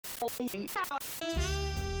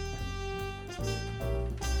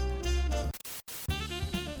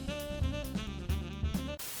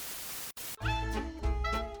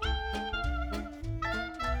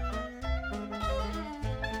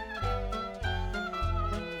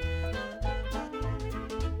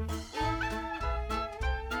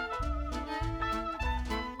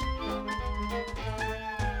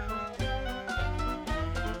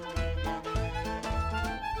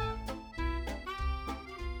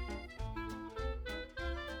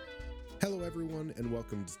Hello, everyone, and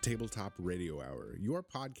welcome to Tabletop Radio Hour, your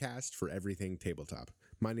podcast for everything tabletop.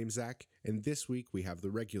 My name's Zach, and this week we have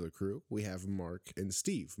the regular crew. We have Mark and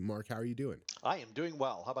Steve. Mark, how are you doing? I am doing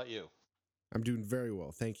well. How about you? I'm doing very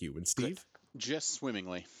well, thank you. And Steve? Good. Just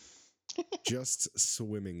swimmingly. Just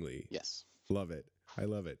swimmingly. Yes. Love it. I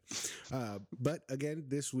love it. But again,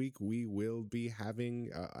 this week we will be having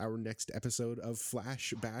our next episode of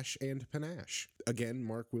Flash, Bash, and Panache. Again,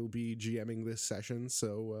 Mark will be GMing this session,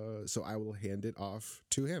 so I will hand it off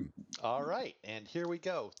to him. All right, and here we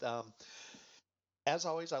go. As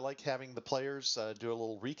always, I like having the players do a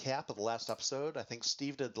little recap of the last episode. I think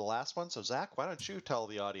Steve did the last one, so Zach, why don't you tell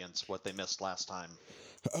the audience what they missed last time?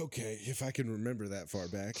 Okay, if I can remember that far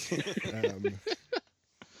back.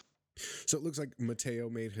 So it looks like Mateo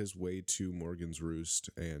made his way to Morgan's Roost,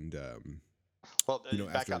 and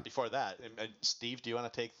back up before that. Steve, do you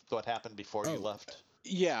want to take what happened before you left?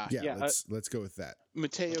 Yeah. Let's go with that.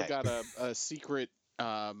 Mateo got a secret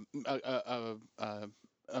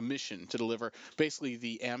a mission to deliver, basically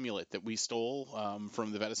the amulet that we stole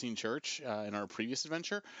from the Vedicine Church in our previous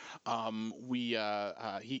adventure.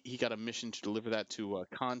 He got a mission to deliver that to a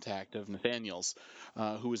contact of Nathaniel's,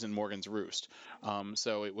 who was in Morgan's Roost.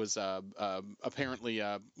 So it was apparently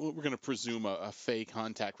we're going to presume a fey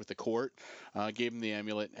contact with the court. Gave him the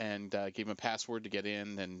amulet and gave him a password to get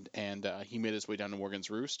in, and he made his way down to Morgan's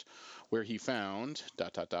Roost, where he found ...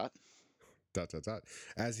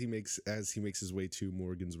 As he makes his way to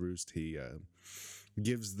Morgan's Roost, he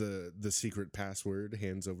gives the secret password,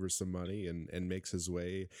 hands over some money, and makes his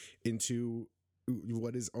way into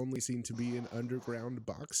what is only seen to be an underground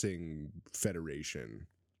boxing federation.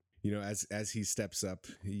 You know, as he steps up,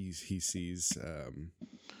 he sees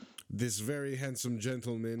this very handsome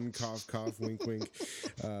gentleman, cough cough, wink wink,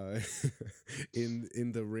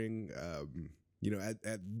 in the ring.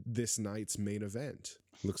 At this night's main event.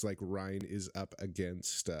 Looks like Ryan is up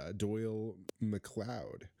against Doyle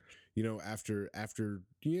McLeod. After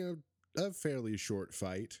a fairly short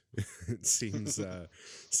fight, it seems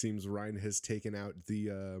Ryan has taken out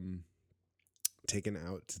the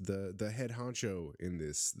head honcho in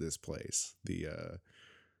this place, the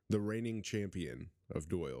reigning champion of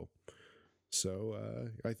Doyle.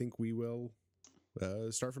 So I think we will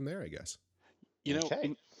start from there, I guess.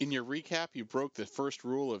 In your recap, you broke the first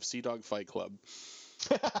rule of Sea Dog Fight Club.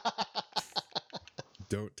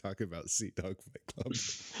 Don't talk about Sea Dog Fight Club.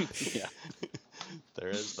 Yeah, there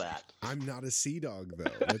is that. I'm not a sea dog, though.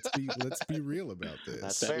 Let's be real about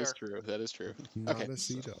this. That is true. That is true. Not a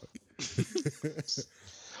sea dog.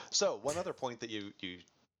 So one other point that you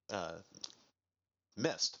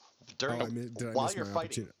missed while you're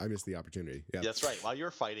fighting. I missed the opportunity. Yeah, that's right. While you're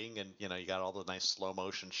fighting, and you got all the nice slow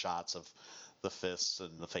motion shots of the fists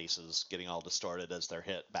and the faces getting all distorted as they're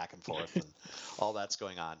hit back and forth, and all that's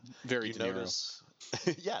going on. Very you notice,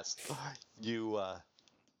 yes, you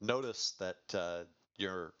notice that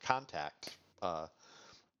your contact,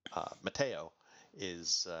 Mateo,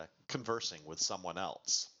 is conversing with someone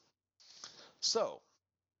else. So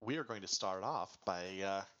we are going to start off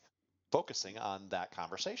by focusing on that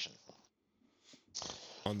conversation.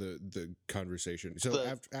 On the conversation. So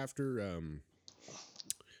after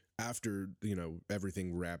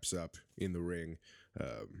everything wraps up in the ring,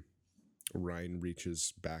 Ryan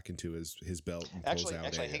reaches back into his belt and pulls out.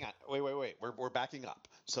 Actually, hang on. Wait. We're backing up.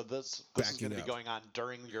 So this is going to be going on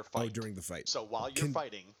during your fight. Oh, during the fight. So while you're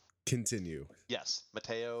fighting, continue. Yes,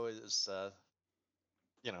 Mateo is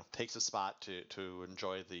takes a spot to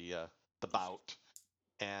enjoy the bout,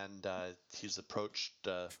 and he's approached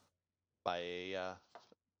by a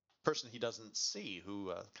person he doesn't see,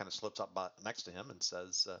 who kind of slips up next to him and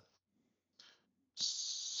says,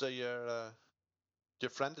 "So your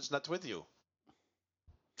friend is not with you?"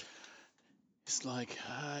 It's like,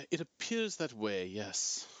 it appears that way,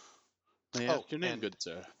 yes. May I ask your name, good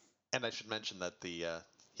sir? And I should mention that he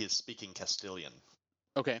is speaking Castilian.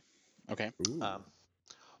 Okay.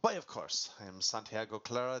 Why, of course. I am Santiago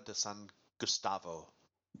Clara de San Gustavo.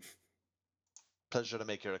 Pleasure to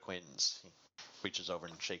make your acquaintance. He reaches over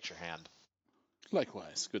and shakes your hand.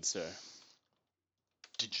 Likewise, good sir.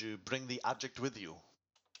 Did you bring the object with you?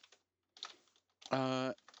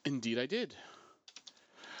 Indeed, I did.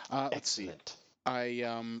 Let's see. Excellent.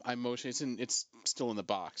 I motion. It's still in the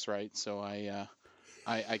box, right? So I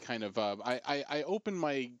kind of I open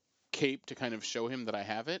my cape to kind of show him that I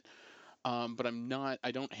have it. But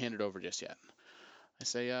I don't hand it over just yet. I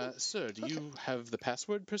say, sir, do Okay. you have the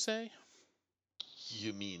password per se?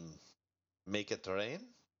 You mean make it rain?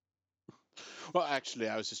 Well, actually,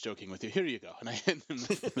 I was just joking with you. Here you go, and I hand him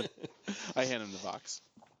I hand him the box.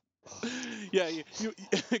 Yeah, you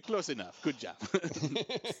close enough. Good job.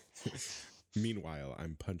 Meanwhile,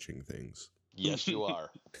 I'm punching things. Yes, you are.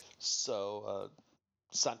 So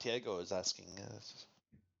Santiago is asking.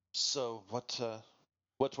 So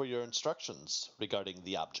what were your instructions regarding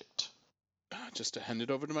the object? Just to hand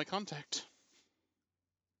it over to my contact.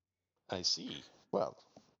 I see. Well,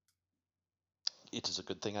 it is a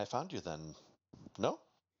good thing I found you then. No?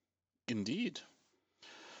 Indeed.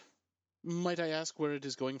 Might I ask where it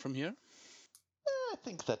is going from here? I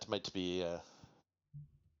think that might be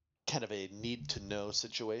kind of a need to know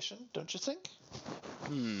situation, don't you think?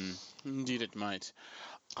 Indeed it might.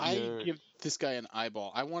 I You're give this guy an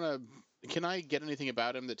eyeball. I want to. Can I get anything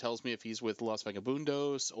about him that tells me if he's with Los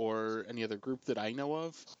Vagabundos or any other group that I know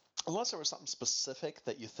of? unless there was something specific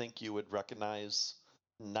that you think you would recognize,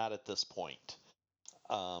 not at this point.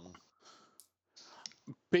 Um,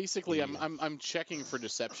 Basically, he, I'm checking for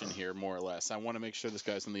deception here, more or less. I want to make sure this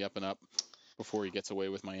guy's on the up and up before he gets away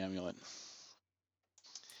with my amulet.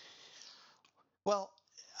 well,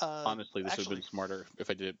 Honestly, this would have actually, been smarter if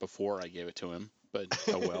I did it before I gave it to him. But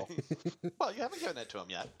oh well. well, you haven't given it to him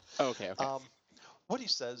yet. Okay. Um, what he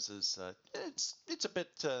says is, it's a bit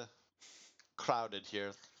crowded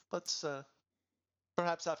here. Let's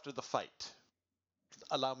perhaps after the fight,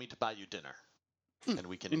 allow me to buy you dinner, and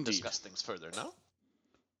we can Indeed. discuss things further. No?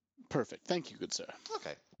 Perfect. Thank you, good sir.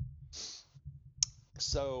 Okay.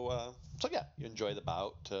 So yeah, you enjoy the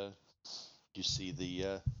bout. You see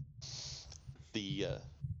the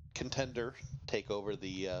contender take over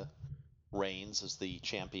the reins as the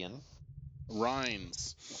champion.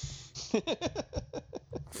 Rhines.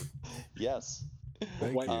 Yes.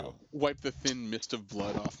 Thank Wipe, you. wipe the thin mist of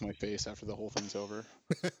blood off my face after the whole thing's over.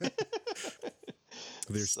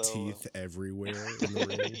 There's So, teeth everywhere in the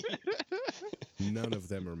ring. None of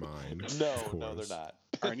them are mine. No, of no, they're course. not.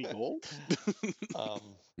 Are any gold? Um,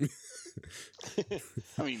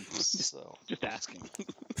 I mean, so, just asking.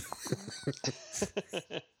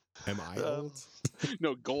 Am I old?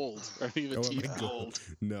 No, gold. Are any of the Oh, am teeth I gold?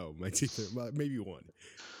 No, my teeth are well, maybe one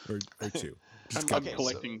or two. Just I'm couple. Okay,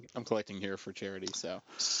 collecting. I'm collecting here for charity. So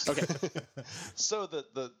okay. so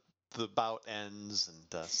the bout ends,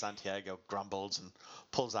 and Santiago grumbles and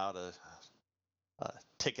pulls out a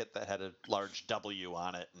ticket that had a large W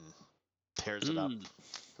on it and tears it up.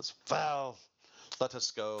 Says, "Well, let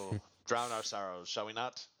us go drown our sorrows, shall we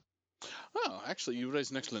not?" Oh, actually, you raise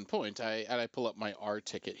an excellent point. I pull up my R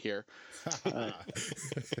ticket here.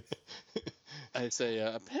 I say,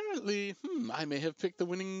 apparently, I may have picked the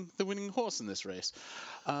winning horse in this race.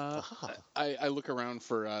 Aha. I look around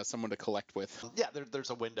for someone to collect with. Yeah, there's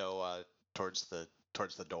a window towards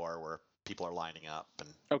the door where people are lining up, and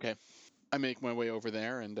Okay, I make my way over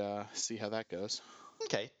there and see how that goes.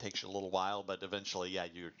 okay, takes you a little while, but eventually, yeah,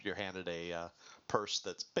 you're handed a purse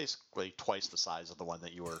that's basically twice the size of the one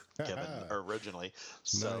that you were given originally.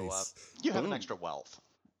 So Nice. you have an Boom. extra wealth.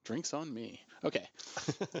 Drinks on me. Okay.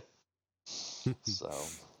 So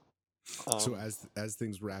So as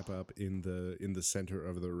things wrap up in the center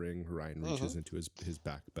of the ring, Ryan reaches into his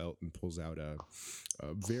back belt and pulls out a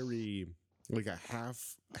very like a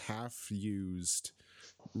half used,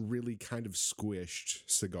 really kind of squished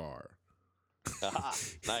cigar. aha,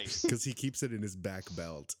 nice. Because he keeps it in his back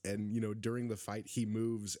belt, and during the fight he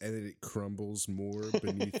moves and it crumbles more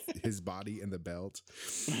beneath his body and the belt.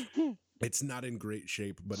 It's not in great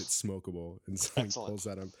shape, but it's smokable, and so Excellent.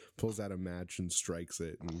 he pulls out a match and strikes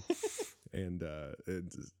it, and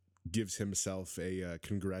gives himself a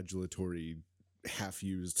congratulatory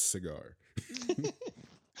half-used cigar.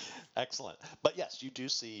 Excellent. But yes, you do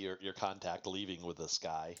see your contact leaving with this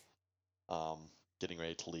guy, getting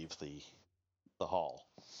ready to leave the hall.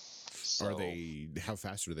 So, Are they? How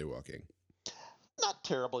fast are they walking? not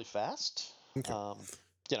terribly fast. Okay.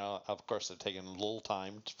 Of course, they're taking a little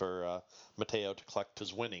time for Mateo to collect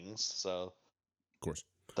his winnings, so Of course,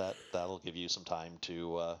 that'll give you some time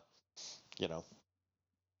to,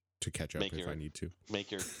 to catch up if I need to.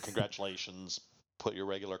 make your congratulations, put your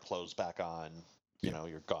regular clothes back on,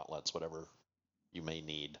 your gauntlets, whatever you may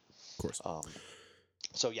need. Of course.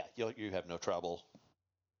 So yeah, you have no trouble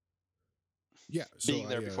Yeah. So being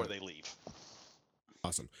there before they leave.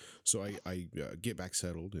 Awesome. So I get back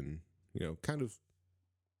settled and kind of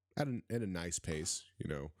at a nice pace,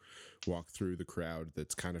 walk through the crowd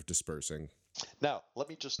that's kind of dispersing. Now, let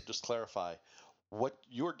me just clarify. What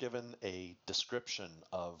you were given a description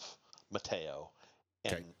of Mateo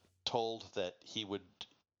Okay. and told that he would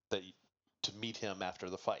that to meet him after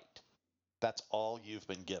the fight. That's all you've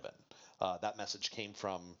been given. That message came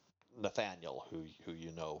from Nathaniel, who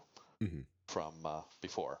you know Hmm. from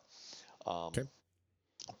before. Um, Okay.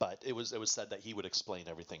 but it was said that he would explain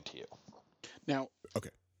everything to you. Now, Okay.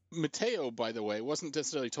 Mateo, by the way, wasn't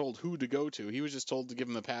necessarily told who to go to. He was just told to give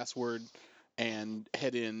him the password and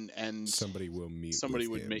head in, and Somebody will meet somebody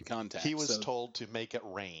with would him. make contact. He was So, told to make it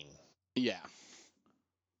rain. yeah,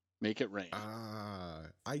 make it rain.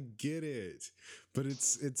 I get it, but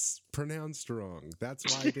it's pronounced wrong. That's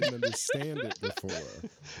why I didn't understand it before.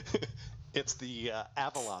 It's the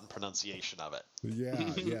Avalon pronunciation of it.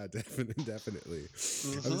 Yeah, definitely.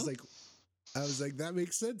 Mhm. I was like, that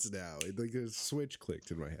makes sense now. Like a switch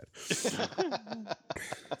clicked in my head.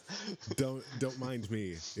 Don't mind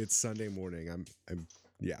me. It's Sunday morning. I'm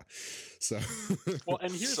yeah. So Well,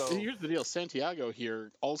 and here's So- here's the deal. Santiago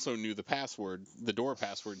here also knew the password, the door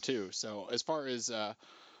password too. So as far as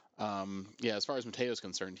as far as Mateo's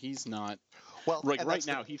concerned, he's not Well, right and right that's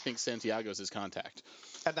now. He thinks Santiago's his contact.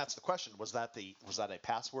 and that's the question. Was that a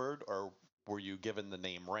password, or were you given the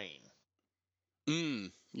name Rain?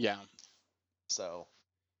 Yeah. So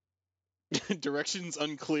Directions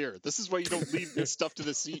unclear. This is why you don't leave this stuff to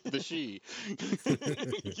the she.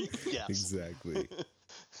 yes. Exactly.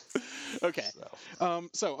 Okay.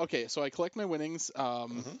 So, So I collect my winnings.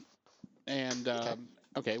 mhm. And Okay.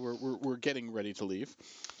 okay, we're getting ready to leave.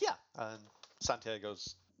 Yeah, and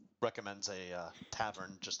Santiago's recommends a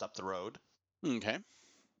tavern just up the road. Okay.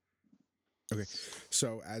 Okay.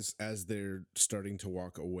 So as they're starting to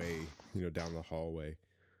walk away, down the hallway,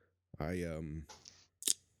 I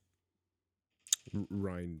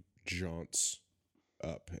Ryan jaunts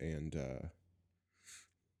up and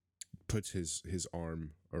puts his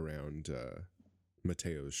arm around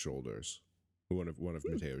Mateo's shoulders, one of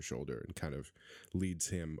Mateo's shoulder, and kind of leads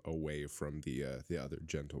him away from the other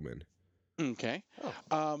gentleman. Okay.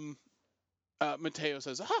 Oh. Mateo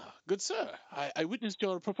says, "Ah, good sir, I witnessed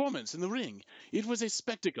your performance in the ring. It was a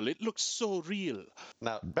spectacle. It looks so real."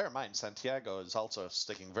 Now, bear in mind, Santiago is also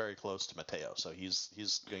sticking very close to Mateo, so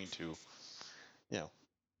he's going to,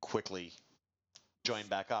 quickly join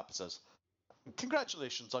back up and says,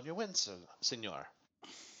 "Congratulations on your win, senor.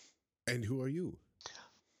 And who are you?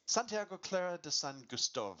 Santiago Clara de San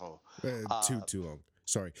Gustavo. Too long.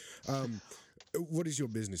 Sorry. What is your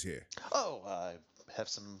business here? Oh, I have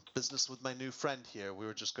some business with my new friend here. We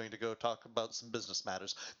were just going to go talk about some business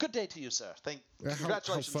matters. Good day to you, sir.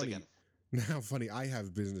 Congratulations how funny. again. How funny! I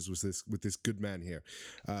have business with this good man here.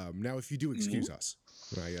 Now, if you do excuse us,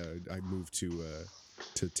 I move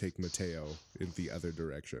to take Mateo in the other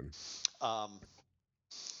direction.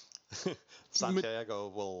 Santiago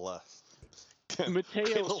will Mateo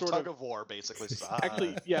create a little sort tug of of war, basically.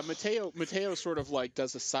 actually, yeah, Mateo sort of like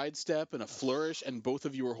does a sidestep and a flourish, and both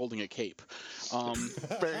of you are holding a cape.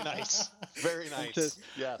 Very nice. Very nice. says,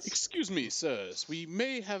 Yes. Excuse me, sirs. We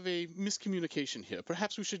may have a miscommunication here.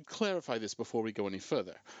 Perhaps we should clarify this before we go any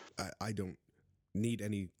further. I don't need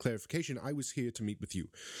any clarification. I was here to meet with you.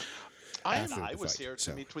 And after I the was fight, here to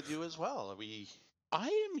so. meet with you as well. I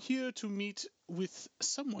am here to meet with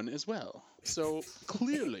someone as well. So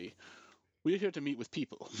clearly, we're here to meet with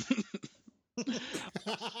people.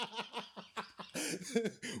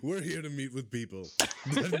 We're here to meet with people.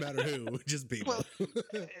 Doesn't matter who, just people. Well,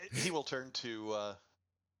 he will turn to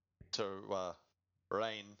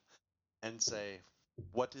Rain and say,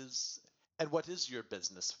 "What is your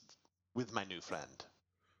business with my new friend?"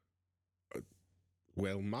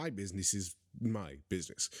 Well, my business is my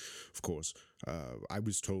business, of course. I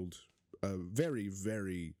was told a very,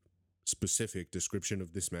 very specific description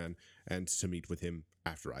of this man and to meet with him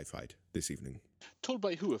after I fight this evening. Told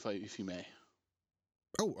by who, if you may?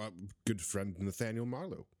 Oh, good friend Nathaniel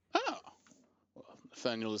Marlowe. Ah, well,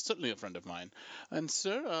 Nathaniel is certainly a friend of mine. And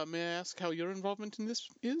sir, may I ask how your involvement in this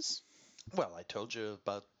is? Well, I told you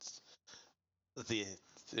about the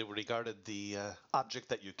it regarded the object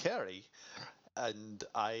that you carry, and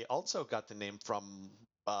I also got the name from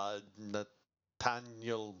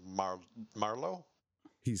Nathaniel Marlowe.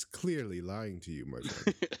 He's clearly lying to you, my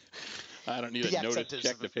friend. I don't need The a notice accent is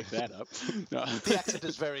check to pick that up. No. The accent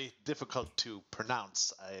is very difficult to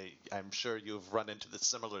pronounce. I'm sure you've run into this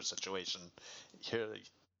similar situation. Hear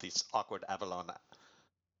this awkward Avalon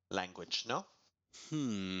language, no?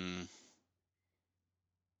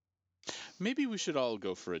 Maybe we should all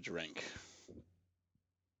go for a drink.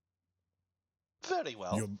 Very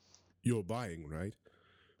well. You're buying, right?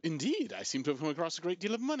 Indeed, I seem to have come across a great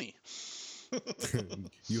deal of money.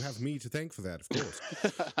 You have me to thank for that, of course.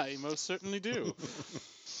 I most certainly do.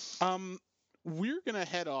 We're gonna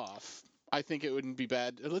head off. I think it wouldn't be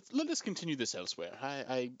bad. Let us continue this elsewhere.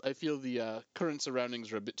 I feel the current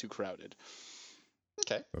surroundings are a bit too crowded.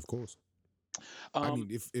 Okay. Of course. I Um,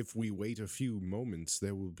 mean, if we wait a few moments,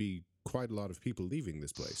 there will be quite a lot of people leaving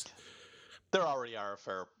this place. There already are a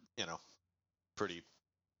fair, pretty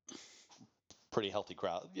pretty healthy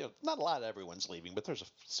crowd. Not a lot of everyone's leaving, but there's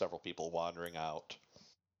several people wandering out.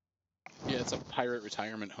 yeah, it's a pirate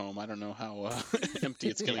retirement home. I don't know how empty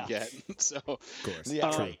it's gonna Yeah. get. So, Of course. Yeah,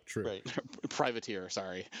 True, right. true. Right. privateer.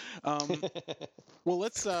 Sorry. Well,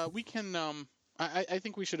 let's. We can. I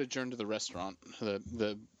think we should adjourn to the restaurant.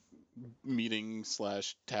 The meeting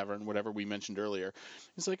slash tavern, whatever we mentioned earlier.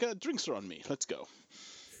 It's like, drinks are on me. Let's go.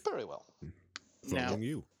 Very well. Now, Following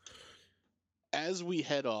you. as we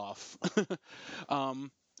head off,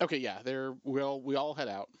 okay, yeah, we all head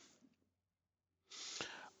out.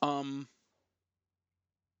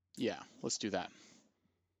 Yeah, let's do that.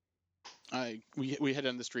 We head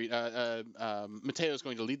down the street. Mateo is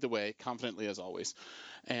going to lead the way, confidently as always,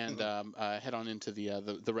 and head on into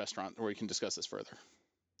the restaurant where we can discuss this further.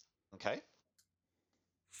 Okay.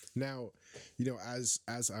 Now, as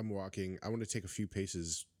I'm walking, I want to take a few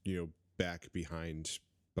paces, back behind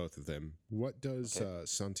both of them. What does Okay.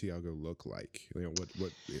 Santiago look like?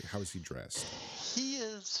 What how is he dressed?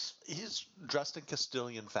 He's dressed in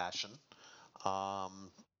Castilian fashion.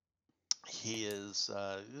 He is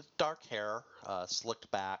dark hair, slicked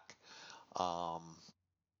back. Um,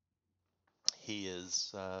 he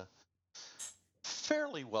is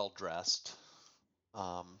fairly well dressed.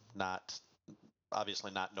 Not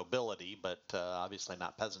obviously not nobility, but obviously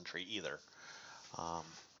not peasantry either. Um,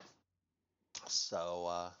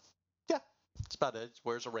 yeah, that's about it.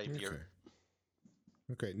 Wears a rapier.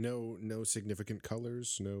 Okay. No significant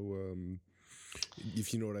colors. No,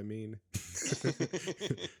 if you know what I mean.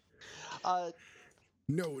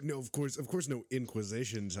 No. Of course, no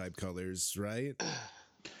Inquisition type colors, right?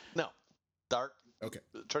 No, dark. Okay.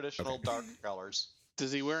 Traditional dark colors.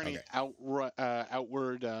 Does he wear any Okay.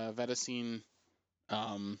 outward Vedicine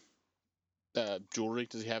jewelry?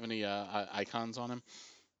 Does he have any icons on him?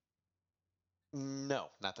 No,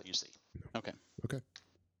 not that you see. Okay. Okay.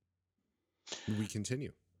 We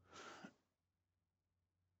continue.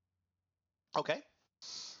 Okay.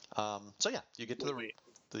 So yeah, you get to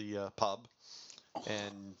the pub,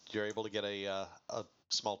 and you're able to get a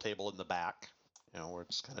small table in the back, where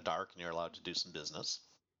it's kind of dark and you're allowed to do some business.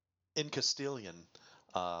 In Castilian,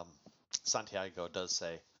 um, Santiago does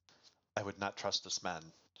say, "I would not trust this man.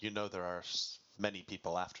 There are many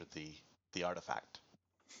people after the artifact."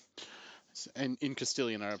 And in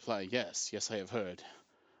Castilian, I reply, yes, I have heard.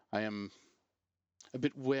 I am a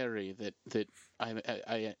bit wary that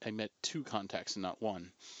I met two contacts and not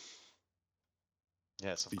one.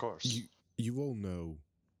 Yes, of course. You all know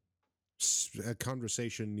a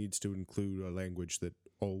conversation needs to include a language that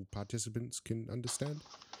all participants can understand.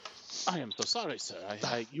 I am so sorry, sir.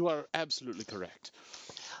 You are absolutely correct.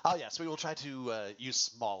 Oh yes, we will try to use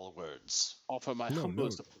small words. Offer my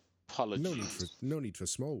humblest apologies. No need for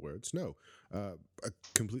small words. No, a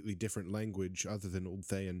completely different language other than Old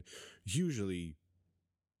Thayan, usually,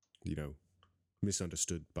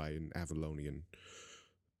 misunderstood by an Avalonian.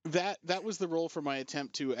 That was the roll for my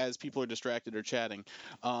attempt to, as people are distracted or chatting,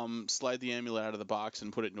 slide the amulet out of the box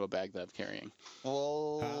and put it into a bag that I'm carrying.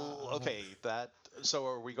 Well, okay. So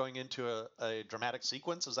are we going into a dramatic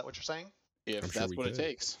sequence? Is that what you're saying? If I'm sure that's we what it could.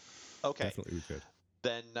 takes. Okay. Definitely we could.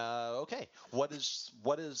 Then okay. What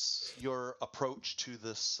is your approach to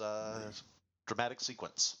this dramatic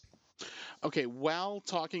sequence? Okay, while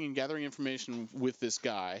talking and gathering information with this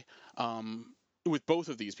guy, with both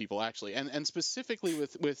of these people actually, and specifically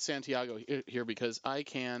with Santiago here, because I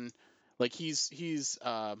can, like, he's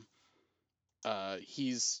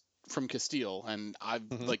from Castile, and I've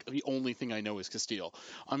Mm-hmm. like the only thing I know is Castile.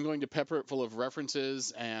 I'm going to pepper it full of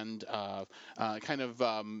references and kind of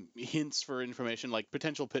hints for information, like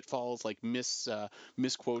potential pitfalls, like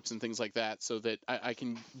misquotes and things like that, so that I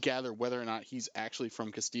can gather whether or not he's actually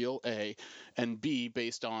from Castile, A, and B,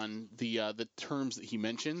 based on the terms that he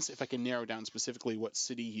mentions, if I can narrow down specifically what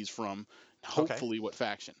city he's from, hopefully what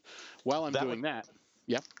faction. While I'm doing that,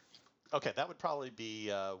 yeah. Okay, that would probably be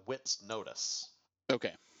Wit's notice.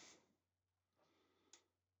 Okay.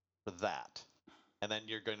 For that. And then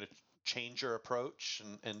you're going to change your approach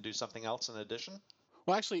and do something else in addition?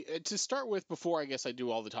 Well, actually, to start with, before I guess I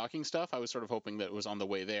do all the talking stuff, I was sort of hoping that it was on the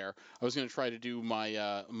way there. I was going to try to do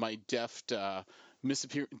my my deft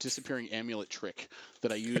disappearing amulet trick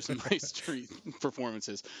that I use in my street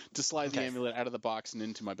performances to slide the Okay. amulet out of the box and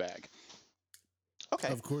into my bag. Okay.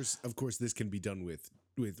 Of course, this can be done with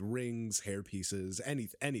rings, hair pieces,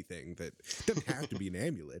 anything that doesn't have to be an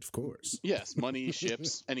amulet, of course. Yes, money,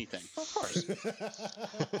 ships, anything. Of course.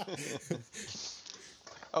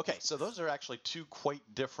 Okay, so those are actually two quite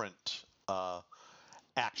different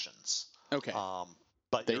actions. Okay,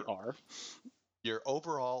 But they are. your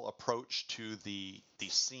overall approach to the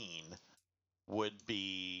scene would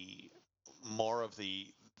be more of the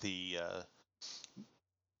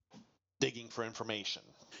digging for information.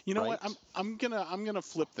 You know right? what? I'm gonna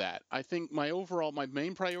flip that. I think my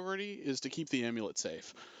main priority is to keep the amulet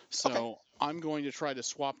safe. So Okay. I'm going to try to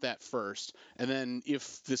swap that first, and then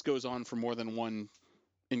if this goes on for more than one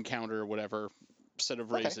encounter or whatever set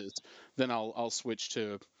of Okay. raises, then I'll switch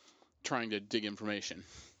to trying to dig information.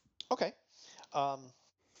 Okay. Ryan,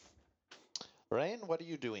 what are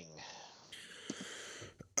you doing?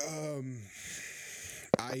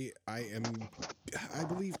 I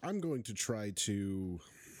believe I'm going to try to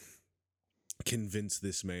convince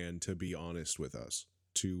this man to be honest with us,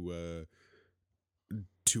 to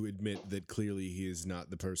admit that clearly he is not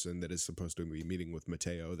the person that is supposed to be meeting with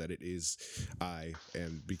Mateo, that it is I,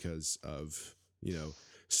 and because of,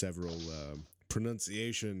 several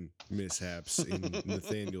pronunciation mishaps in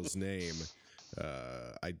Nathaniel's name,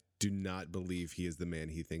 I do not believe he is the man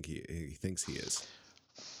he thinks he is.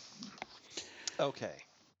 Okay.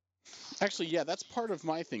 Actually, yeah, that's part of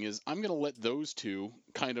my thing is I'm going to let those two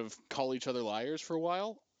kind of call each other liars for a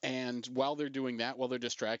while. And while they're doing that, while they're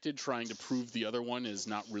distracted, trying to prove the other one is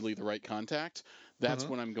not really the right contact, that's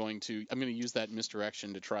when I'm going to use that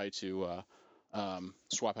misdirection to try to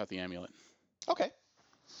swap out the amulet. Okay.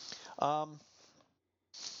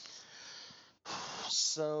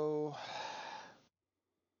 So.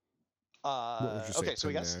 What would you say? Okay, so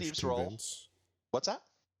we got Panache Steve's roll. convince? What's that?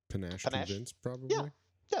 Panache convince, probably?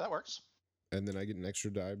 Yeah, that works. And then I get an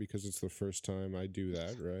extra die because it's the first time I do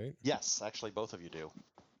that, right? Yes, actually, both of you do.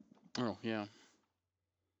 Oh, yeah.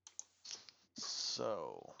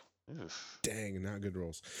 So. Oof. Dang, not good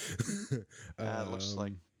rolls. It looks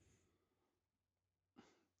like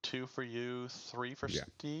 2 for you, 3 for Yeah.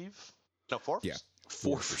 Steve. No, 4 for Yeah.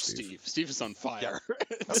 4 for Steve. Steve is on fire.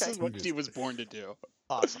 This Okay. is what Steve was born to do.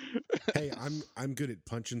 Awesome. Hey, I'm good at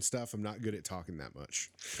punching stuff. I'm not good at talking that much.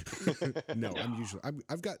 No,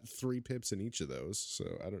 I've got 3 pips in each of those, so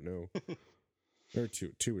I don't know. Or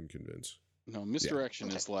two in convince. No, misdirection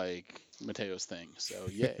is like Mateo's thing, so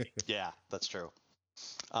yay. Yeah, that's true.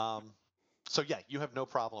 So yeah, you have no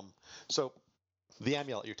problem. So the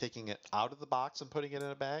amulet, you're taking it out of the box and putting it in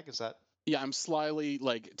a bag? Is that? Yeah, I'm slyly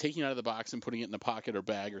taking it out of the box and putting it in a pocket or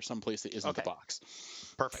bag or someplace that isn't the box.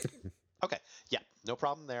 Perfect. Okay. Yeah, no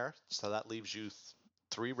problem there. So that leaves you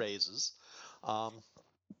 3 raises. So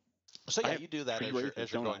yeah, you do that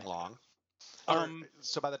as you're going along.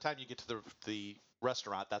 So by the time you get to the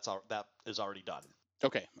restaurant, that is already done.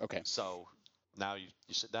 Okay. So now you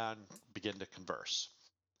sit down, begin to converse.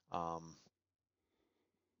 So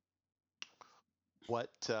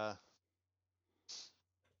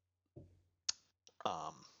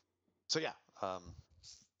yeah.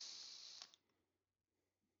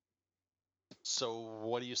 So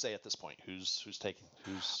what do you say at this point? Who's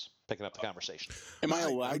picking up the conversation? Am I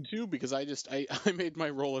allowed to? Because I made my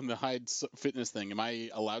role in the Hyde fitness thing. Am I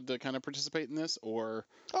allowed to kind of participate in this, or?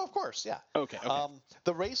 Oh, of course, yeah. Okay.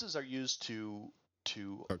 The raises are used to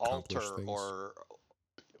alter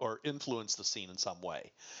or influence the scene in some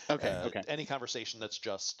way. Okay. Any conversation that's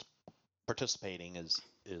just participating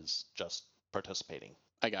is just participating.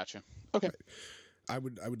 I gotcha. Okay. I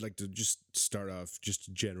would like to just start off just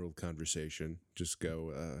a general conversation. Just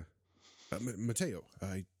go, Mateo,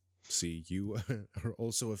 I see you are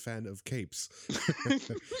also a fan of capes.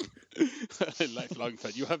 A lifelong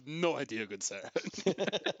fan. You have no idea, good sir.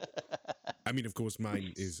 I mean, of course,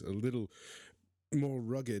 mine is a little more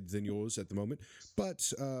rugged than yours at the moment, but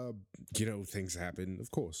things happen,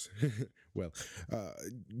 of course. Well,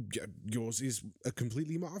 yours is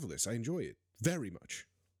completely marvelous. I enjoy it very much.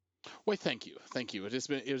 Why, thank you.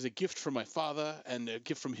 It was a gift from my father and a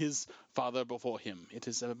gift from his father before him. It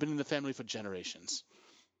has been in the family for generations.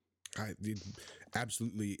 It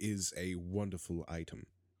absolutely is a wonderful item.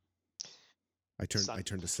 I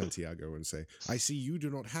turn to Santiago and say, I see you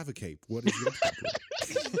do not have a cape. What is your problem?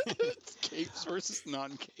 Capes versus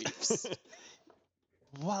non-capes.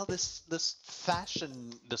 Well, this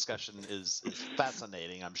fashion discussion is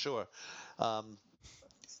fascinating, I'm sure.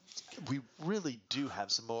 We really do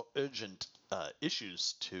have some more urgent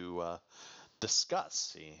issues to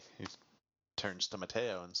discuss. He turns to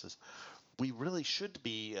Mateo and says, we really should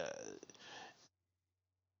be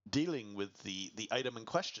dealing with the item in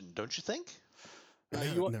question, don't you think?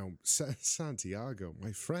 Now, Santiago,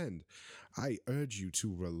 my friend, I urge you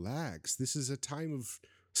to relax. This is a time of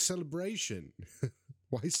celebration.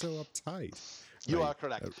 Why so uptight? You are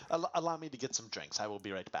correct. Allow me to get some drinks. I will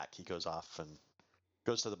be right back. He goes off and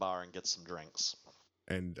goes to the bar and gets some drinks.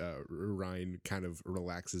 And Ryan kind of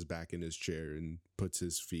relaxes back in his chair and puts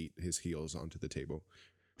his heels onto the table.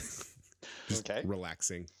 Okay.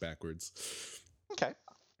 Relaxing backwards. Okay.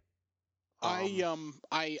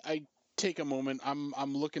 I take a moment.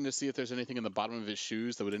 I'm looking to see if there's anything in the bottom of his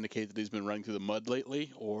shoes that would indicate that he's been running through the mud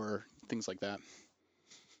lately, or things like that.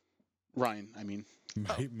 Ryan, I mean.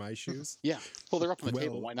 My shoes? Yeah. Well, they're up on the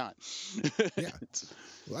table. Why not? Yeah.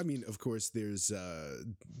 Well, I mean, of course, there's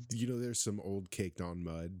there's some old caked on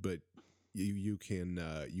mud, but you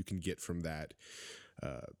can get from that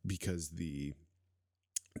because the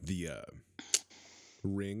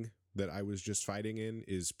ring that I was just fighting in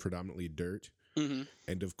is predominantly dirt,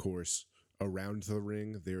 and of course, around the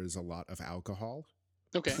ring there is a lot of alcohol.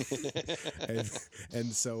 Okay.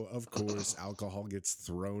 and so of course alcohol gets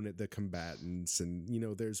thrown at the combatants, and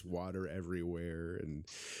there's water everywhere and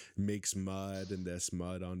makes mud, and this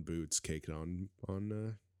mud on boots caked on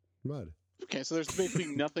mud. Okay, so there's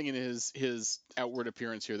basically nothing in his outward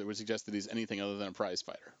appearance here that would suggest that he's anything other than a prize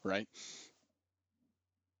fighter, right?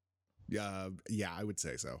 Yeah, I would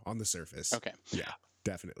say so on the surface. Okay. Yeah.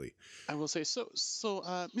 Definitely. I will say so. So,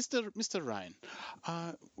 Mr. Ryan,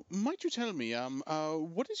 might you tell me,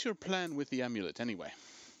 what is your plan with the amulet anyway?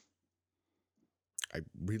 I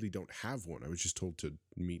really don't have one. I was just told to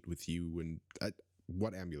meet with you, and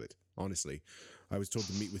what amulet? Honestly, I was told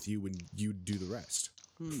to meet with you, and you'd do the rest.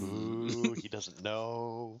 Ooh, he doesn't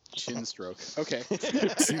know. Chin stroke. Okay.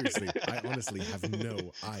 Seriously, I honestly have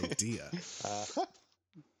no idea.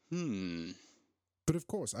 But of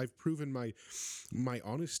course, I've proven my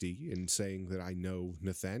honesty in saying that I know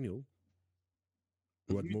Nathaniel.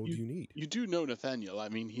 What more do you need? You do know Nathaniel. I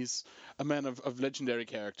mean, he's a man of legendary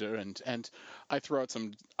character, and I throw out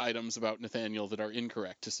some items about Nathaniel that are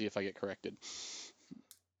incorrect to see if I get corrected.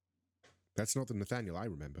 That's not the Nathaniel I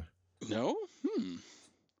remember. No?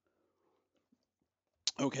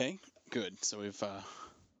 Okay, good. So we've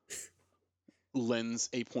lends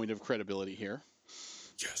a point of credibility here.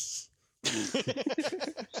 Yes.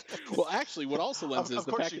 Well, actually, what also lends is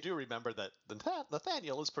the fact you do remember that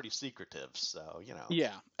Nathaniel is pretty secretive, so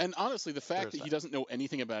Yeah, and honestly, the fact that he doesn't know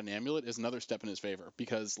anything about an amulet is another step in his favor,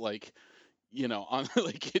 because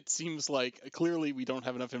it seems like clearly we don't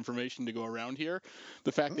have enough information to go around here.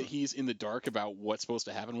 The fact that he's in the dark about what's supposed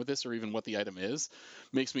to happen with this, or even what the item is,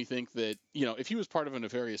 makes me think that if he was part of a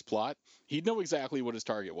nefarious plot, he'd know exactly what his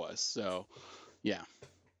target was. So, yeah.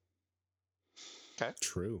 Okay.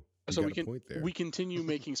 True. So we continue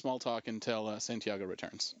making small talk until Santiago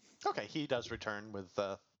returns. Okay, he does return with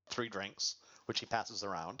 3 drinks, which he passes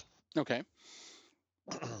around. Okay.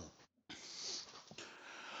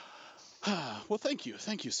 Well, thank you,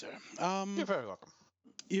 sir. You're very welcome.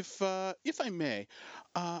 If I may,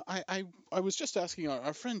 I was just asking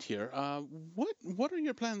our friend here. What are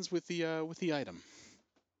your plans with the item?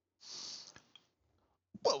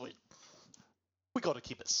 Well, we got to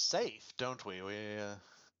keep it safe, don't we?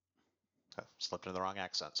 Slipped into the wrong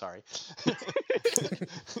accent. Sorry.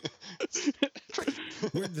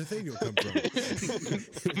 Where'd Nathaniel come from?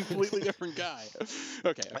 Completely different guy.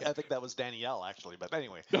 Okay. I think that was Danielle, actually. But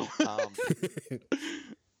anyway. No.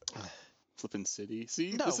 Flippin' city.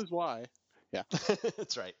 See, this is why. Yeah.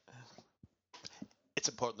 That's right. It's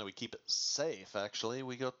important that we keep it safe. Actually,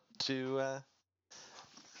 we got to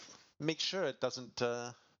make sure it doesn't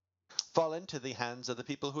fall into the hands of the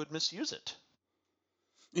people who would misuse it.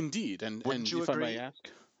 Indeed, and if I may ask,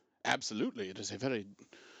 absolutely, it is a very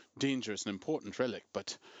dangerous and important relic.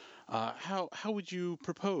 But how would you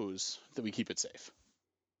propose that we keep it safe?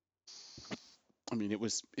 I mean,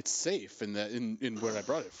 it's safe in where I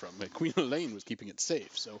brought it from. Like, Queen Elaine was keeping it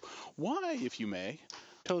safe. So why, if you may,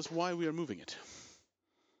 tell us why we are moving it?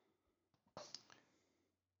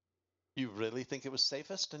 You really think it was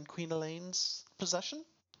safest in Queen Elaine's possession?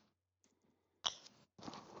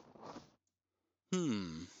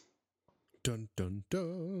 Dun dun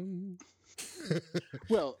dun.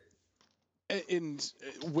 Well, and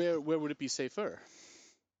where would it be safer?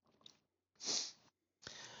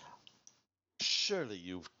 Surely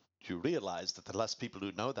you realize that the less people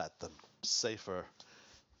who know that, the safer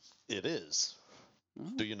it is.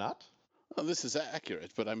 Do you not? Well, this is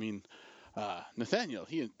accurate, but I mean, Nathaniel,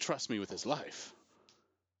 he entrusts me with his life.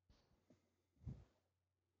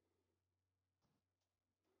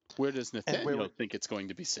 Where does Nathaniel think it's going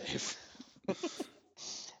to be safe?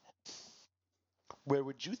 Where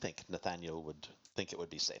would you think Nathaniel would think it would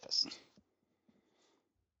be safest?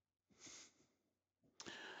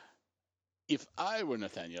 If I were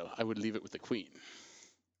Nathaniel, I would leave it with the queen.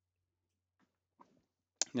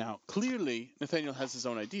 Now, clearly, Nathaniel has his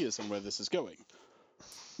own ideas on where this is going.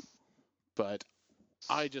 But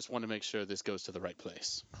I just want to make sure this goes to the right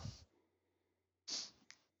place.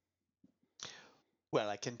 Well,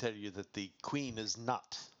 I can tell you that the queen is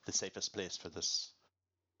not the safest place for this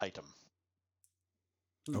item.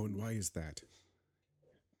 Oh, and why is that?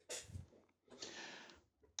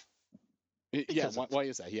 Yeah, why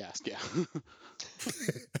is that? He asked, yeah.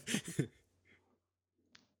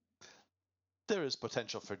 There is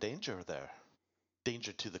potential for danger there.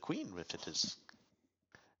 Danger to the queen if it is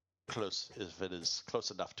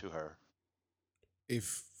close enough to her.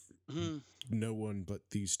 If no one but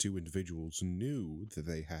these two individuals knew that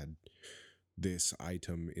they had this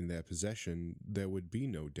item in their possession, there would be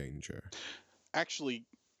no danger. Actually,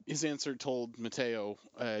 his answer told Mateo,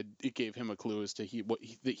 it gave him a clue as to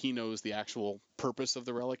that he knows the actual purpose of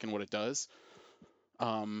the relic and what it does.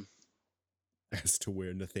 As to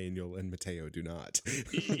where Nathaniel and Mateo do not.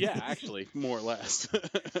 Yeah, actually, more or less.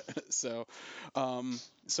 So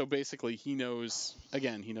basically, he knows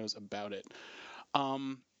about it.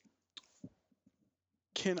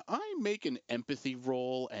 Can I make an empathy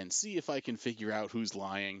roll and see if I can figure out who's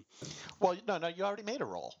lying? Well, no, you already made a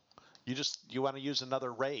roll. You want to use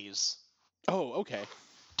another raise. Oh, okay.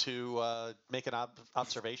 To make an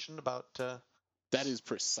observation about. That is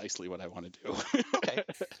precisely what I want to do. Okay.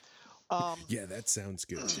 Yeah, that sounds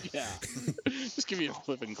good. Yeah. Just give me a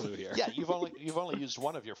flipping clue here. Yeah, you've only used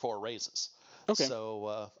one of your 4 raises. Okay.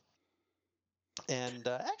 So,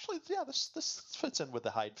 actually, yeah, this fits in with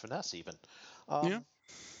the hide finesse even. Yeah.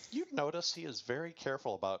 You notice he is very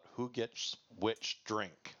careful about who gets which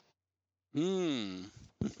drink. In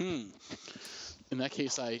that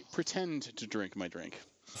case, I pretend to drink my drink.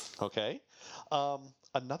 Okay.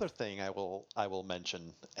 Another thing I will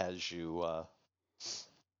mention as you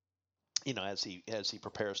as he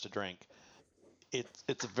prepares to drink,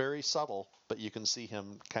 it's very subtle, but you can see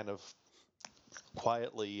him kind of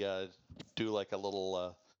quietly do like a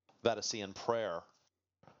little Vatican prayer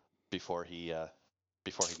before he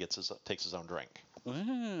takes his own drink.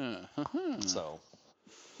 So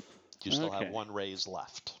you still have 1 raise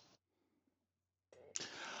left.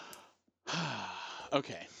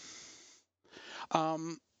 Okay.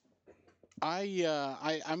 I'm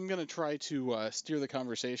gonna try to steer the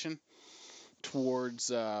conversation towards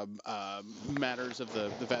matters of the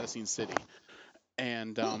Vatican city,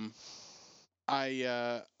 and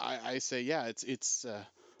I say, yeah, it's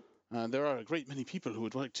there are a great many people who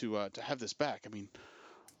would like to have this back. I mean,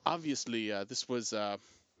 obviously, this was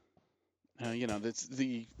that's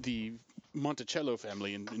the Monticello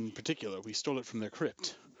family in particular. We stole it from their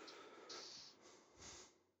crypt.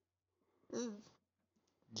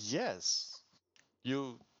 Yes.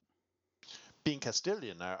 You, being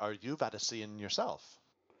Castilian, are you Vatican yourself?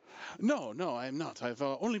 No, I'm not. I've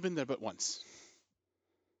only been there but once.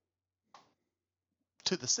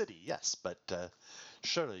 To the city, yes, but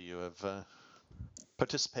surely you have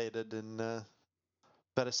participated in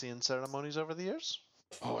Vatican ceremonies over the years?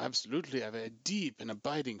 Oh, absolutely. I have a deep and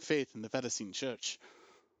abiding faith in the Vatican Church.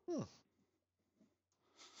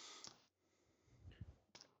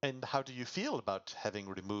 And how do you feel about having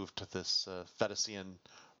removed this Vatican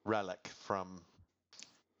relic from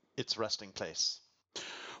its resting place?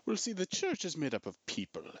 Well, see, the church is made up of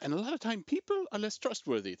people, and a lot of time people are less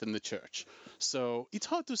trustworthy than the church. So it's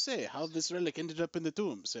hard to say how this relic ended up in the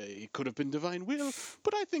tombs. It could have been divine will,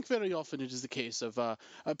 but I think very often it is the case of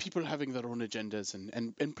people having their own agendas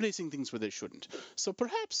and placing things where they shouldn't. So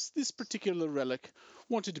perhaps this particular relic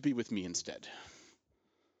wanted to be with me instead.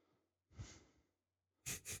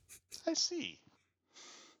 I see.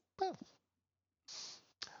 Well,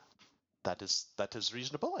 that is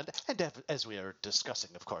reasonable, and as we are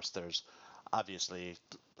discussing, of course, there's obviously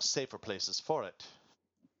safer places for it.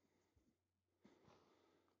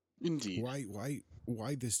 Indeed.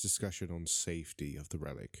 Why this discussion on safety of the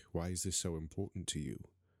relic? Why is this so important to you?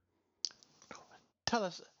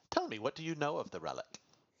 Tell me, what do you know of the relic?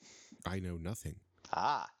 I know nothing.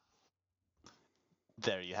 Ah,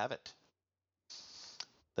 there you have it.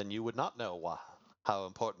 Then you would not know how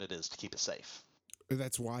important it is to keep it safe.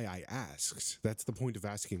 That's why I asked. That's the point of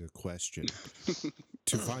asking a question.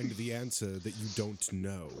 To find the answer that you don't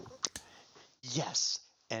know. Yes,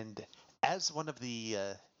 and as one of the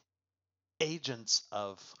agents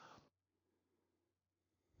of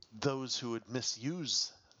those who would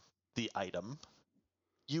misuse the item,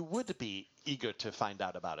 you would be eager to find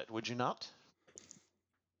out about it, would you not?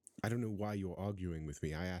 I don't know why you're arguing with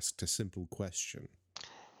me. I asked a simple question.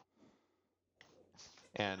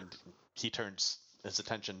 And he turns his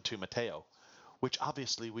attention to Mateo, which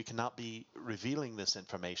obviously we cannot be revealing this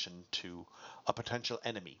information to a potential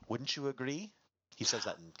enemy. Wouldn't you agree? He says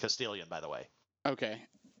that in Castilian, by the way. Okay.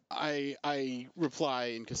 I reply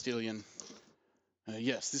in Castilian.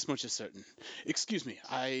 Yes, this much is certain. Excuse me,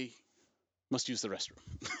 I must use the restroom.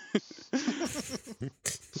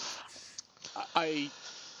 I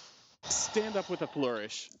stand up with a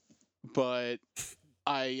flourish, but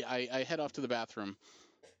I head off to the bathroom,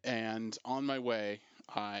 and on my way,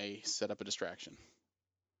 I set up a distraction.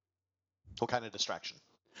 What kind of distraction?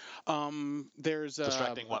 There's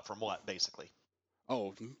Distracting what from what, basically?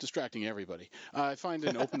 Oh, distracting everybody. I find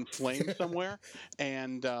an open flame somewhere,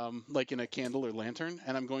 and like in a candle or lantern,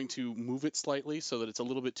 and I'm going to move it slightly so that it's a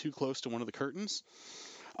little bit too close to one of the curtains.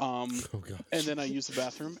 Oh gosh. And then I use the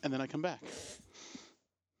bathroom, and then I come back.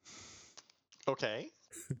 Okay.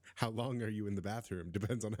 How long are you in the bathroom?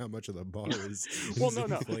 Depends on how much of the bar is, Well, is no, in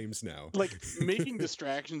no. flames now. Like, making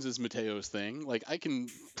distractions is Mateo's thing. Like, I can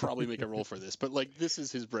probably make a roll for this, but like, this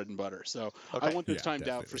is his bread and butter. So Okay. I want this Yeah, timed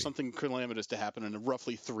out for definitely. something calamitous to happen in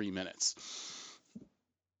roughly 3 minutes.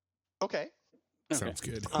 Okay. Sounds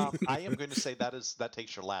good. I am going to say that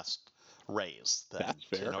takes your last raise then, That's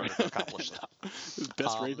fair. in order to accomplish that.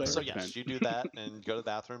 Best raise I So ever yes, spent. you do that and go to the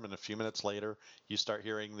bathroom, and a few minutes later, you start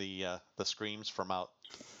hearing the screams from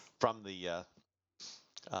the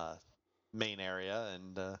main area,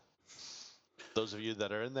 and those of you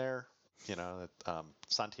that are in there,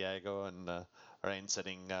 Santiago and Rain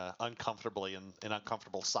sitting uncomfortably in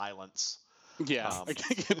uncomfortable silence. Yeah, I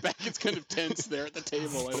can't get back. It's kind of tense there at the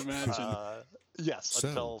table, I'd imagine. Yes, So,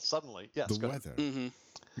 until suddenly, yes. the go ahead. weather. Mm-hmm.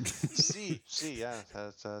 Yeah,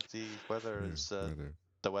 the weather is Weather.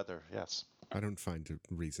 the weather. Yes. I don't find a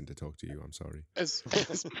reason to talk to you. I'm sorry. As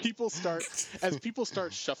people start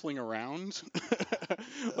shuffling around,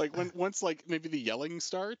 like once like maybe the yelling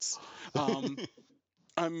starts, I'm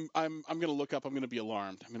gonna look up. I'm gonna be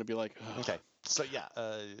alarmed. I'm gonna be like, ugh. Okay. So yeah,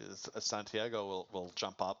 Santiago will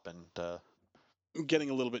jump up and. I'm getting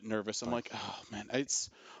a little bit nervous. I'm Fine. like, oh man, it's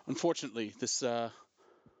unfortunately this. There's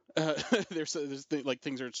like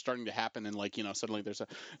things are starting to happen, and like suddenly it's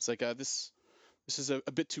like this. This is a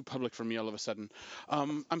bit too public for me all of a sudden.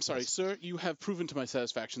 I'm sorry, Yes. sir. You have proven to my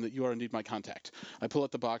satisfaction that you are indeed my contact. I pull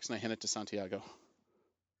out the box and I hand it to Santiago.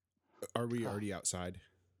 Are we already outside?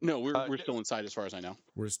 No, we're still inside as far as I know.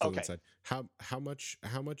 We're still Okay. inside. How much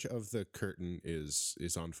of the curtain is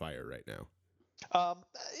on fire right now?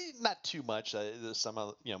 Not too much. Some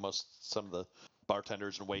of some of the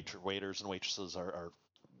bartenders and waiters and waitresses are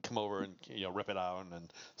come over and rip it out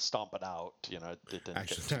and stomp it out. It didn't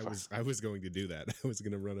Actually, get too far. I was going to do that. I was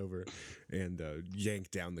going to run over and yank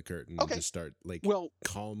down the curtain Okay. and just start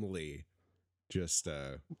calmly just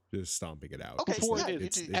stomping it out. Okay, Before yeah, it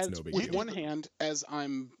it's is, no big with deal. one hand, as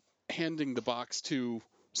I'm handing the box to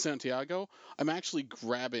Santiago, I'm actually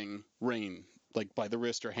grabbing Rain like by the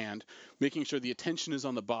wrist or hand, making sure the attention is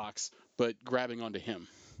on the box, but grabbing onto him.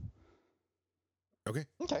 Okay.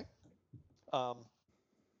 Okay.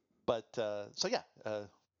 But so yeah,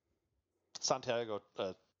 Santiago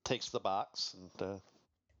takes the box and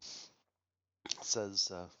says,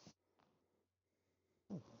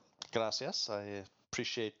 "Gracias. I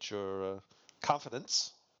appreciate your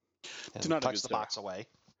confidence." And Do not tucks abuse, the sir. box away.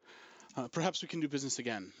 Perhaps we can do business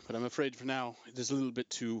again, but I'm afraid for now there's a little bit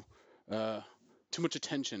too much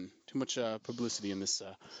attention, too much publicity in this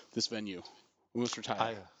venue. We must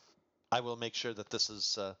retire. I will make sure that this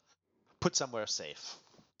is put somewhere safe.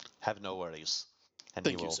 Have no worries. And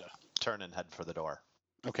Thank he you, will sir. turn and head for the door.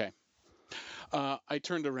 Okay. I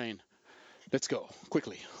turn to Rain. Let's go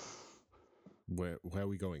quickly. Where are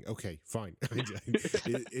we going? Okay, fine.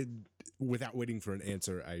 Without waiting for an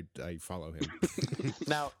answer, I follow him.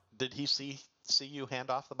 Now, did he see you hand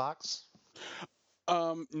off the box?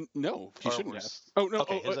 No, he Or shouldn't was- have. Oh no!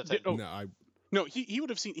 Okay, oh, is it No, I no, he would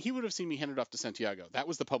have seen me hand it off to Santiago. That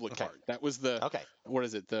was the public Okay. part. That was the Okay. what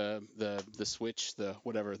is it? The switch, the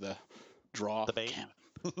whatever, the draw. The bait? Damn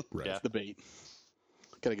it. right. Yeah. The bait.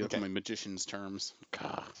 Gotta get up to Okay. my magician's terms.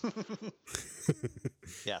 God.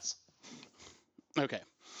 Yes. Okay.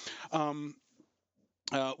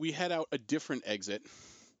 We head out a different exit,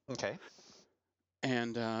 Okay.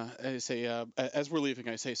 and I say, as we're leaving,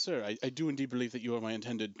 I say, sir, I do indeed believe that you are my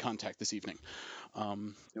intended contact this evening.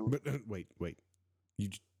 But wait. You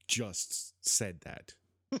just said that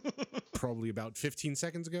probably about 15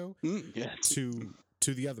 seconds ago Yes. to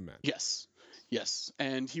the other man. Yes.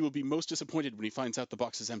 And he will be most disappointed when he finds out the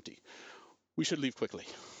box is empty. We should leave quickly.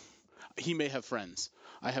 He may have friends.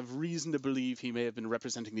 I have reason to believe he may have been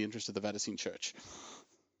representing the interest of the Vaticine Church.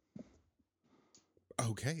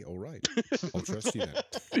 Okay, all right. I'll trust you then.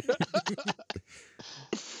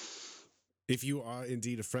 If you are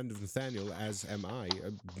indeed a friend of Nathaniel, as am I,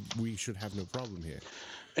 we should have no problem here.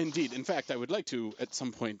 Indeed. In fact, I would like to, at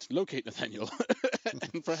some point, locate Nathaniel,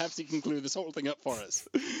 and perhaps he can clear this whole thing up for us.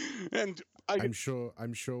 And I'm sure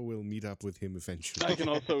we'll meet up with him eventually. I can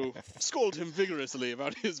also scold him vigorously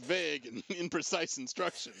about his vague and imprecise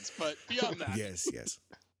instructions, but beyond that... Yes.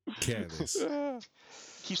 Careless.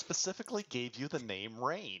 He specifically gave you the name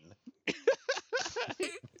Rain.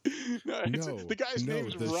 No, the guy's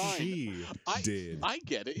name's Ryan. She did. I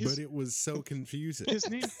get it. But it was so confusing.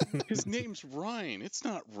 His name's Ryan. It's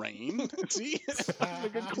not Rain. See? That's not a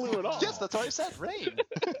good clue at all. Yes, that's why I said Rain.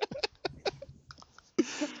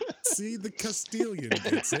 See, the Castilian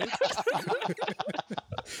gets it.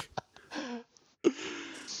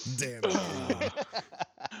 Damn it.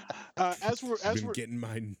 As we're getting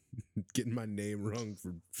my name wrong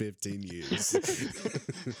for 15 years.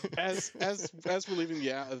 as we're leaving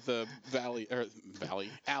the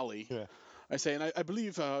alley, yeah. I say, and I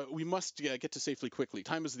believe we must get to safely quickly.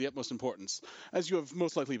 Time is of the utmost importance, as you have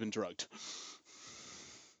most likely been drugged.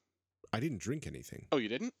 I didn't drink anything. Oh, you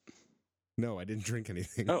didn't? No, I didn't drink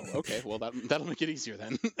anything. Oh, okay. Well, that'll make it easier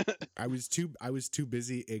then. I was too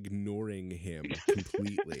busy ignoring him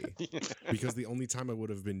completely because the only time I would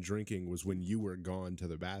have been drinking was when you were gone to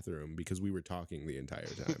the bathroom because we were talking the entire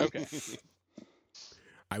time. Okay.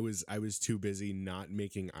 I was too busy not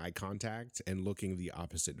making eye contact and looking the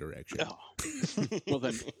opposite direction. Oh. Well,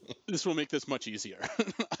 then, this will make this much easier.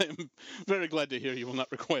 I'm very glad to hear you will not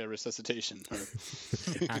require resuscitation.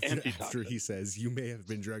 After he says, you may have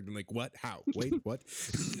been drugged. I'm like, what? How? Wait, what?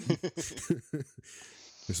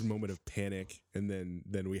 There's a moment of panic, and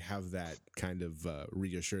then we have that kind of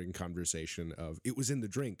reassuring conversation of, it was in the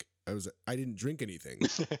drink. I didn't drink anything.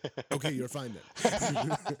 Okay, you're fine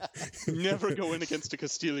then. Never go in against a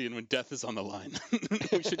Castilian when death is on the line.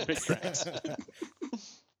 We should make tracks.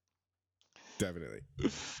 Definitely.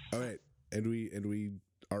 All right, and we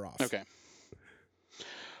are off. Okay.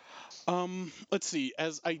 Let's see.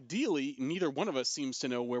 As ideally, neither one of us seems to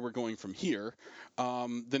know where we're going from here.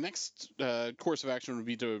 The next course of action would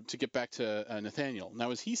be to get back to Nathaniel.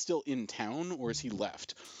 Now, is he still in town, or is he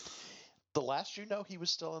left? The last you know, he was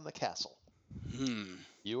still in the castle.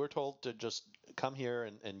 You were told to just come here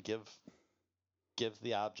and give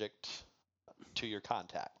the object to your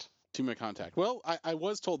contact. To my contact. Well, I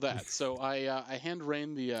was told that, so I hand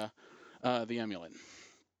Rain the amulet.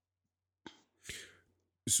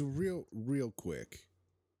 So real quick,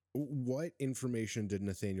 what information did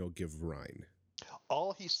Nathaniel give Ryan?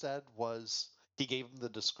 All he said was he gave him the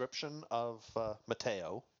description of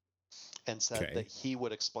Mateo and said that he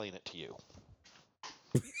would explain it to you.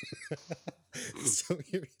 So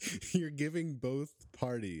you're giving both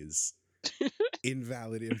parties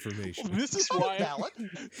invalid information. This is why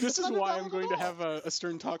I'm going to all. have a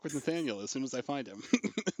stern talk with Nathaniel as soon as I find him.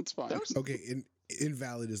 It's fine. Okay,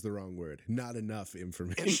 invalid is the wrong word. Not enough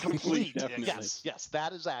information. Incomplete. Definitely. Yes,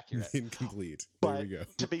 that is accurate. Incomplete. But there we go.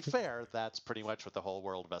 To be fair, that's pretty much what the whole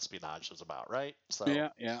world of espionage is about, right? So Yeah,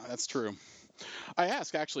 that's true. I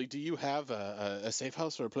ask, actually, do you have a safe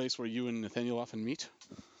house or a place where you and Nathaniel often meet?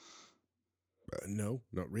 No,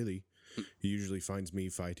 not really. He usually finds me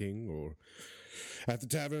fighting or at the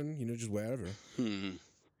tavern, just wherever.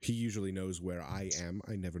 He usually knows where I am.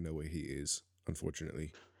 I never know where he is,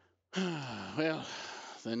 unfortunately. Well,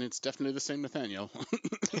 then it's definitely the same Nathaniel.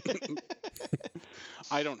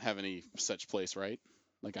 I don't have any such place, right?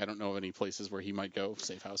 Like, I don't know of any places where he might go,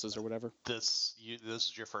 safe houses or whatever. This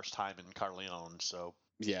is your first time in Carleone, so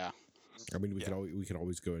yeah. I mean, we could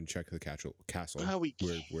always go and check the castle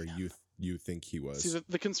where you think he was. See,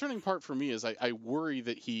 the concerning part for me is I worry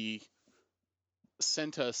that he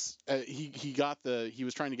sent us. He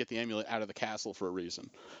was trying to get the amulet out of the castle for a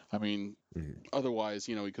reason. I mean, otherwise,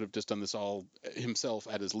 he could have just done this all himself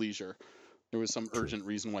at his leisure. There was some urgent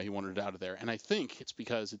reason why he wanted it out of there, and I think it's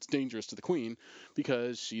because it's dangerous to the queen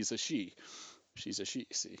because she's a she. She's a she.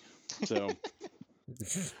 See, so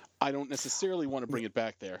I don't necessarily want to bring it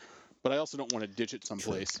back there. But I also don't want to ditch it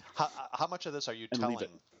someplace. How much of this are you telling?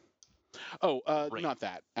 Oh, not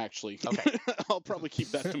that, actually. Okay. I'll probably keep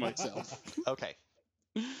that to myself. Okay.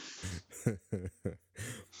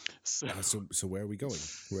 So where are we going?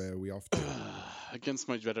 Where are we off to? Against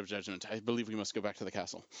my dread of judgment, I believe we must go back to the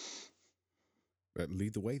castle.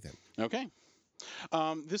 Lead the way, then. Okay.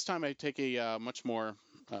 This time I take a much more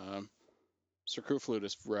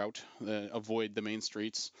circuitous route, avoid the main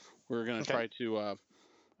streets. We're going to try to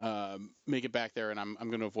make it back there, and I'm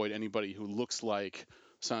going to avoid anybody who looks like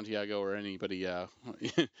Santiago or anybody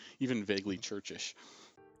even vaguely churchish.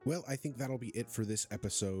 Well, I think that'll be it for this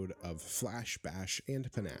episode of Flash, Bash,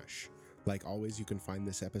 and Panache. Like always, you can find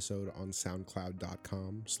this episode on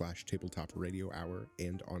soundcloud.com/Tabletop Radio Hour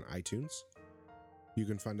and on iTunes. You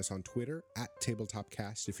can find us on Twitter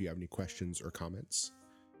 @TabletopCast if you have any questions or comments.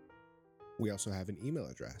 We also have an email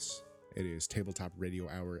address. It is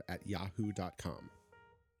tabletopradiohour@yahoo.com.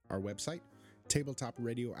 Our website,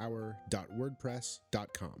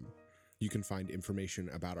 tabletopradiohour.wordpress.com. You can find information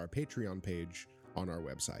about our Patreon page on our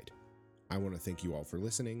website. I want to thank you all for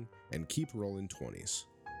listening, and keep rolling 20s.